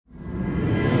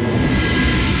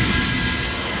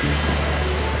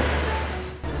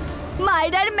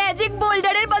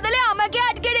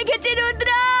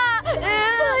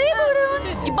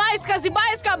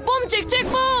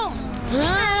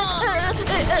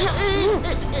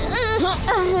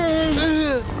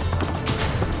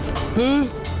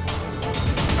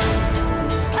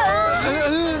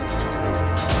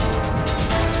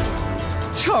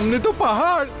সামনে তো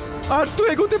পাহাড়, আর তো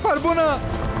এগোতে পারবো না।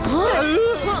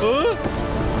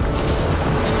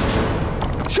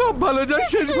 সব ভালো যায়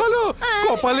শেষ ভালো,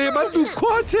 কপালে এবার দুঃখ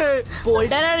আছে।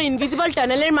 বোল্ডার আর ইনভিজিবল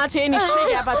টানেলের মাঝে নিশ্চয়ই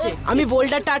গ্যাপ আছে। আমি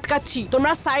বোল্ডারটা আটকাচ্ছি,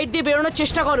 তোমরা সাইড দিয়ে বেরোনোর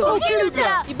চেষ্টা করো।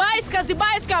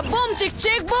 বাইস্কা বুম চিক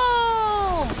চিক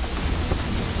বুম।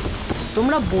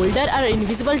 তোমরা বোল্ডার আর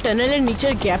ইনভিজিবল টানেলের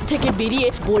নিচের গ্যাপ থেকে বেরিয়ে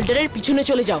বোল্ডারের পিছনে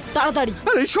চলে যাও তাড়াতাড়ি।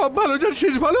 আরে সব ভালো যার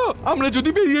শেষ ভালো, আমরা যদি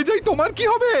বেরিয়ে যাই তোমার কি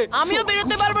হবে? আমিও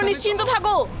বেরোতে পারবো, নিশ্চিন্ত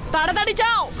থাকো। তাড়াতাড়ি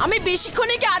যাও, আমি বেশিক্ষণ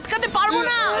একে আটকাতে পারবো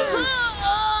না।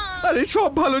 আরে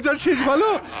সব ভালো যার শেষ ভালো,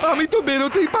 আমি তো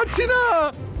বেরোতেই পারছি না।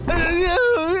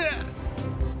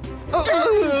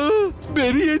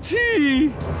 বেরিয়েছি।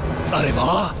 আরে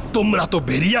বাহ, তোমরা তো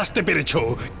বেরিয়ে আসতে পেরেছো,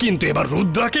 কিন্তু এবার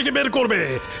রুদ্রাকে কে বের করবে?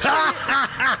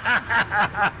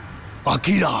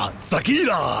 Akira,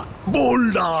 Shakira,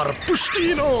 boulder,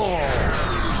 পুষ্টিনো।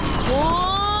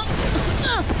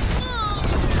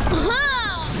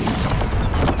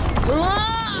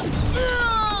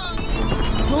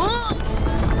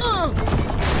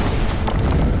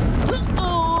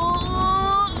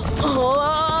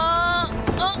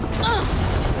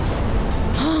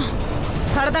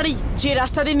 তাড়াতাড়ি যে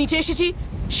রাস্তা দিয়ে নিচে এসেছি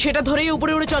সেটা ধরেই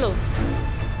উপরে উড়ে চলো।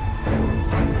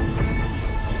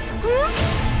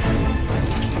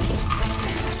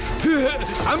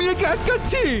 আমি একে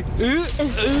আটকাচ্ছি।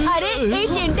 আরে এই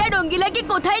চেনটা রঙ্গিলাকে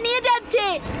কোথায় নিয়ে যাচ্ছে?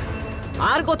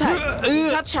 আর কোথায়?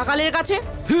 সাত সকালের কাছে।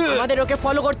 আমাদের ওকে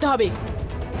ফলো করতে হবে।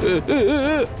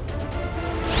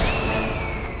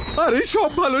 আরে সব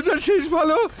ভালো যার শেষ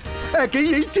ভালো, একেই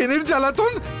এই চেনের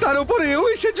জ্বালাতন, তার উপর এও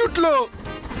এসে জুটলো।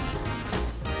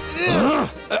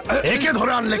 একে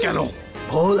ধরে আনলে কেন?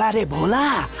 ভোলা রে ভোলা,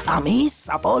 আমি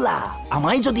সাপোলা।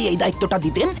 আমায় যদি এই দায়িত্বটা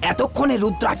দিতেন, এতক্ষণে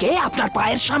রুদ্রাকে আপনার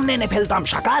পায়ের সামনে এনে ফেলতাম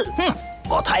সকাল।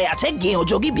 কথায় আছে গেঁয়ো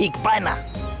যোগী ভিক পায় না।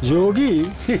 যোগী?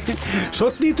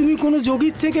 সত্যি তুমি কোনো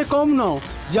যোগীর থেকে কম নও।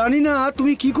 জানি না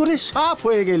তুমি কি করে সাপ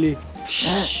হয়ে গেলে।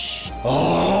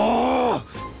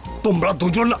 তোমরা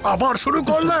দুজন আবার শুরু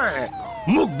করলে?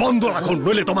 মুখ বন্ধ রাখুন,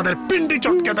 নইলে তোমাদের পিন্ডি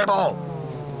চটকে দেব।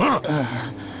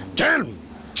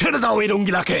 ছেড়ে দাও এই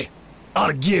রঙ্গিলাকে, আর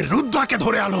গিয়ে রুদ্রাকে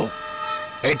ধরে আনো।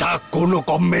 এটা কোনো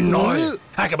কমেন্ট নয়,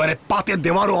 একেবারে পাতে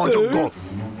দেওয়ারও অযোগ্য।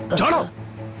 চলো।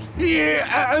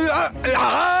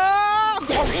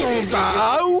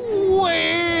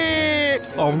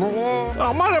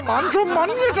 আমার মান সম্মান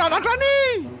নিয়ে টানাটানি।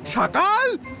 সকাল,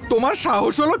 তোমার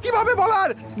সাহস হলো কিভাবে বলার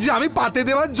যে আমি পাতে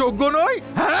দেওয়ার যোগ্য নই?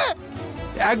 হ্যাঁ,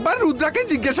 একবার রুদ্রাকে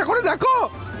জিজ্ঞাসা করে দেখো,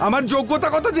 আমার যোগ্যতা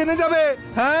কত জেনে যাবে।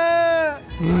 হ্যাঁ।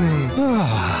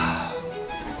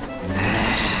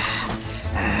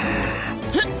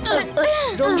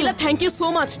 রঙ্গিলা, থ্যাংক ইউ সো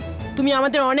মাচ। তুমি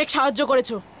আমাদের অনেক সাহায্য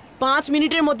করেছো। 5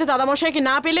 মিনিটের মধ্যে দাদামশাইকে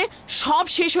না পেলে সব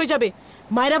শেষ হয়ে যাবে।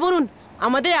 মায়েরা বলুন,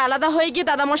 আমাদের আলাদা হয়ে গিয়ে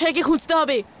দাদামশাইকে খুঁজতে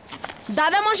হবে।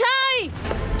 দাদামশাই,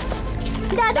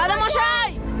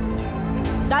 দাদামশাই,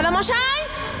 দাদামশাই,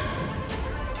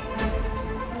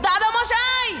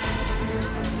 দাদামশাই,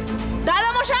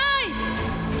 দাদামশাই।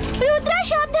 রুদ্রা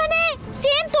সাবধানে,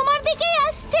 চেন তোমার দিকেই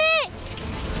আসছে।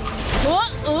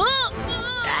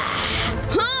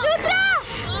 রুদ্রা!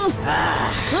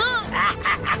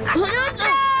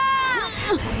 রুদ্রা!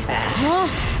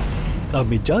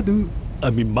 আমি জাদু,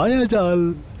 আমি মায়াজাল,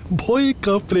 ভয়ে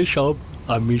কাঁপড়ে সব,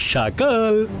 আমি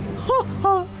সকাল।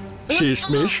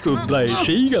 শেষমেশ রুদ্রা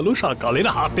এসেই গেল সকালের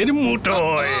হাতের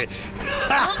মুঠোয়।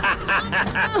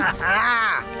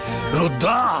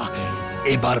 রুদ্রা,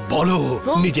 এবার বলো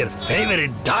নিজের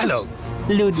ফেভারিট ডায়লগ।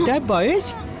 লুদ্রার বয়স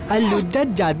আর লুদ্রার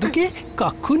জাদুকে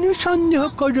কখনো সন্দেহ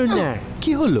করো না।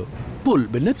 কি হলো,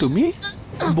 বলবে না তুমি?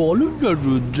 বলো না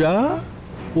রুদ্রা।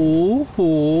 ও হো,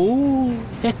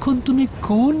 এখন তুমি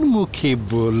কোন মুখে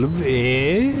বলবে?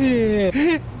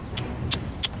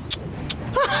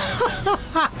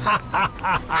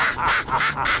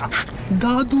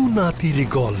 দাদু নাতির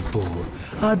গল্প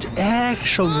আজ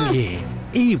একসঙ্গে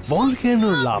এই ভলক্যানো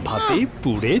লাভাতে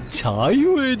পুড়ে ছাই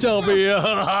হয়ে যাবে।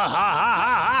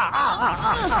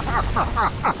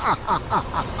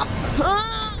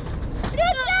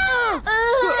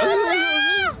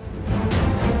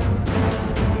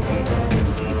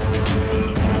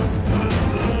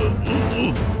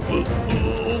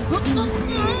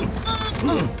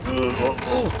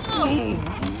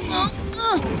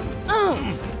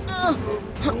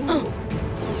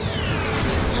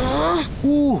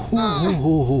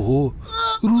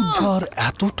 রুদ্রার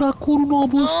এতটা করুণ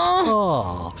অবস্থা।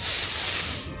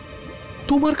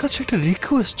 তোমার কাছে একটা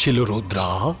রিকোয়েস্ট ছিল Rudra,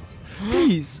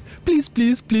 please please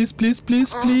please please please please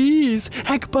please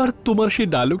একবার তোমার সেই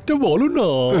ডায়লগটা বলো না।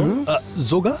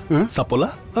 যোগা, সাপোলা,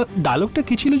 ডায়লগটা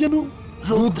কি ছিল জানো?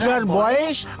 রুদ্রার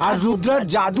বয়স আর রুদ্রার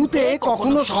জাদুতে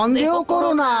কখনো সন্দেহ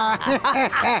করো না।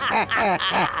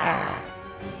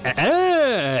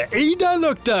 এই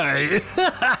ডায়লগটাই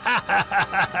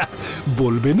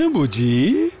বলবে না বুঝি?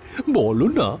 বলো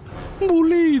না,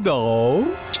 বলেই দাও।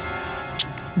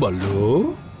 বলো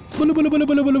বলো বলো বলো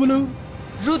বলো বলো বলো।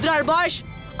 রুদ্রার বয়স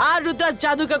আর রুদ্রার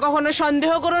জাদুকে কখনো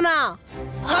সন্দেহ করো না।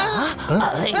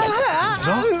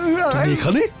 তুমি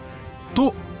এখানে? তো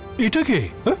এটা কে?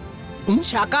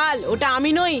 সকাল, ওটা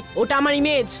আমি নই, ওটা আমার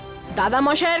ইমেজ। দাদা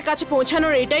মশাইয়ের কাছে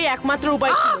পৌঁছানোর এটাই একমাত্র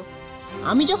উপায় ছিল।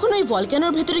 আমি যখন ওই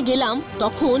ভলক্যানোর ভেতরে গেলাম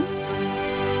তখন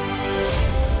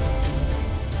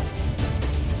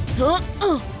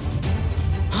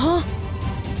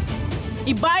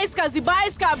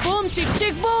ইবাইসকা বুম চিক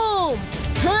চিক বুম।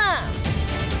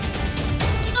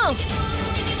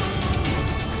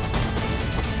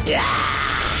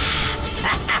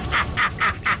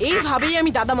 এইভাবেই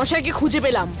আমি দাদা মশাইকে খুঁজে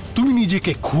পেলাম। তুমি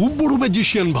নিজেকে খুব বড়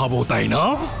ম্যাজিশিয়ান ভাবো, তাই না?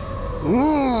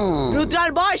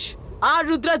 রুদ্রার বয়স আর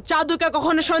রুদ্রার জাদুকে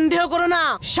কখনো সন্দেহ করো না।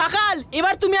 সকাল,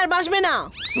 এবার তুমি আর বাঁচবে না।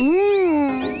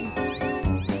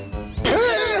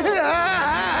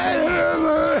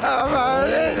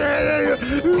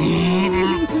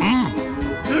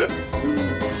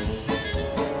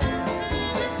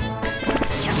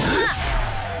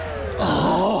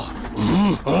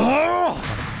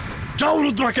 যাও,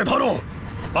 রুদ্রাকে ধরো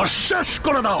আর শেষ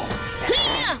করে দাও।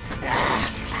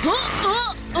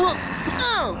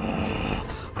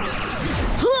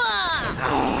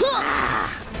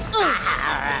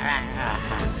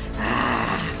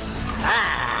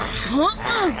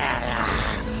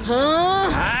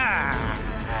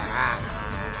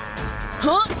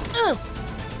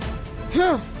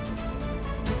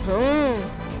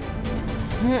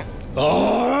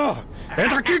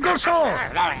 এটা কি করছো?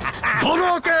 ধরো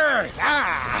ওকে,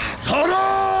 ধরো।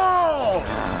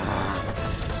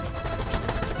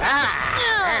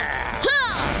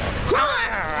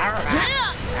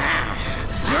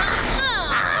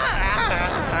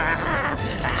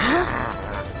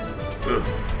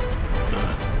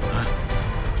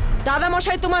 দাদা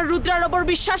মশাই, তোমার রুদ্রার ওপর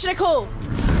বিশ্বাস রেখো।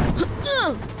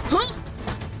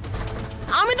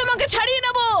 আমি তোমাকে ছাড়িয়ে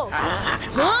নেব।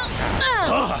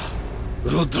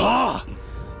 রুদ্রা,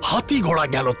 হাতি ঘোড়া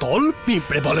গেল তল,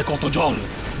 পিঁপড়ে বলে কত জল।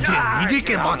 যে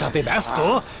নিজেকে বাঁচাতে ব্যস্ত,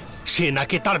 সে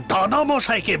নাকি তার দাদা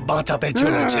মশাইকে বাঁচাতে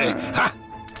চলেছে।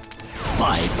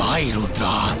 বাই বাই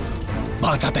রুদ্রা,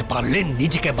 বাঁচাতে পারলে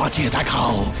নিজেকে বাঁচিয়ে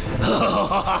দেখাও।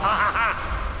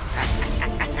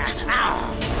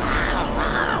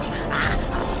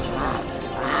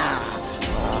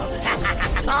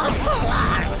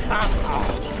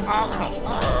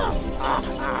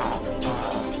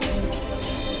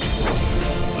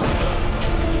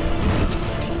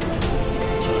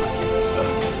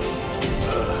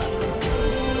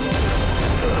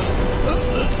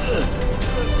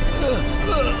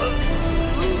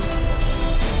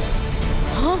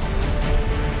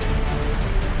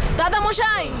 দাদা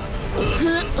মশাই,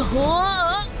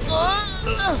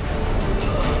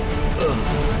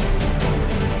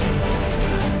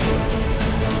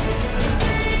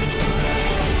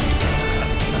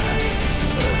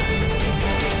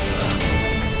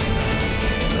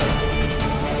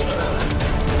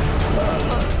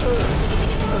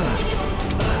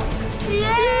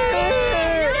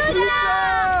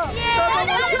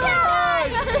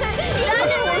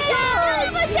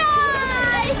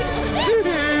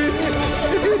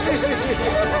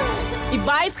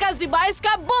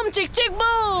 ইবাইসকা বুম চিক চিক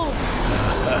বুম।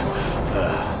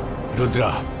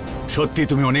 রুদ্রা, সত্যি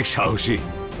তুমি অনেক সাহসী।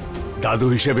 দাদু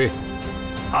হিসেবে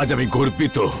আজ আমি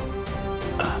গর্বিত।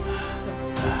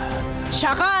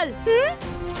 সকাল,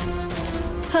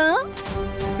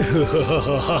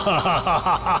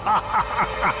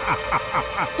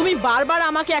 তুমি বারবার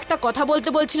আমাকে একটা কথা বলতে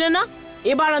বলছিলে না?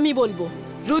 এবার আমি বলবো,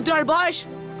 রুদ্রার বয়স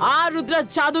আর রুদ্রার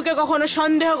জাদুকে কখনো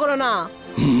সন্দেহ করো না।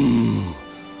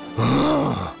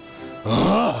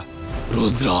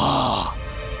 রুদ্রা,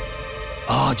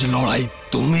 আজ লড়াই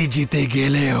তুমি জিতে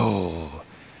গেলেও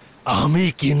আমি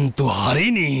কিন্তু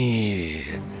হারিনি।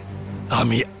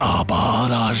 আমি আবার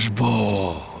আসব।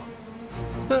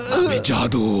 আমি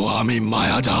জাদু, আমি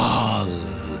মায়াজাল,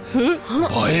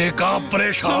 ভয়ে কাঁপড়ে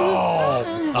সব,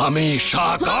 আমি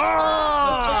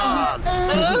সাকার।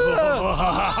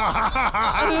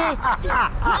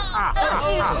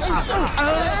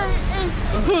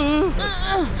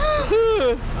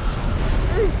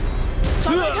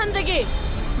 চলো এখান থেকে,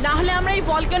 না হলে আমরা এই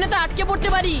ভলক্যানোতে আটকে পড়তে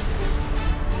পারি।